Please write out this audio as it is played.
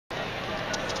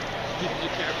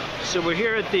So we're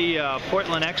here at the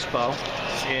Portland Expo,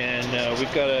 and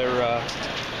we've got our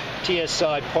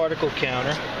TSI particle counter,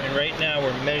 and right now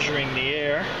we're measuring the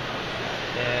air,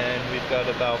 and we've got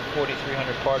about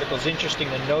 4,300 particles. Interesting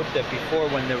to note that before,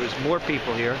 when there was more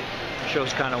people here, the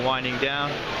show's kind of winding down,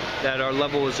 that our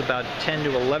level was about 10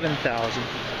 to 11,000.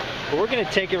 But we're going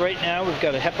to take it right now. We've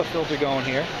got a HEPA filter going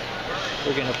here.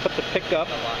 We're going to put the pickup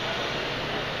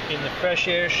in the fresh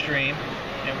air stream,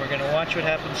 and we're going to watch what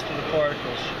happens to the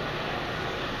particles.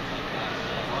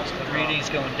 The reading's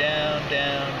going down,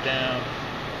 down, down.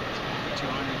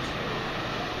 200.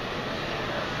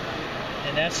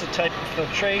 And that's the type of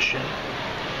filtration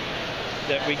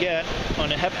that we get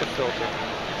on a HEPA filter.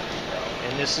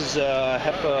 And this is a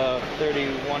HEPA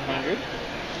 3100.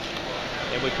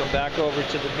 And we come back over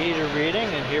to the meter reading,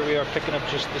 and here we are picking up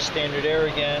just the standard air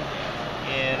again,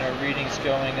 and our reading's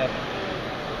going up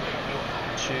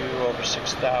to over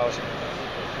 6,000.